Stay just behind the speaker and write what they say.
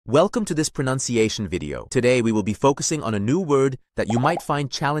Welcome to this pronunciation video. Today we will be focusing on a new word that you might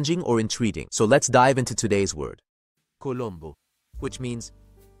find challenging or intriguing. So let's dive into today's word. Colombo, which means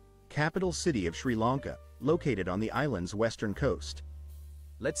capital city of Sri Lanka, located on the island's western coast.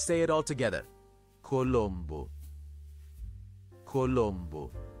 Let's say it all together. Colombo. Colombo.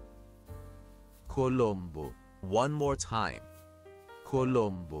 Colombo. One more time.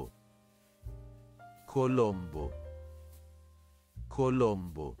 Colombo. Colombo.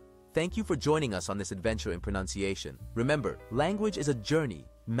 Colombo. Thank you for joining us on this adventure in pronunciation. Remember, language is a journey,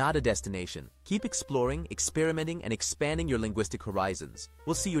 not a destination. Keep exploring, experimenting, and expanding your linguistic horizons.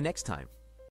 We'll see you next time.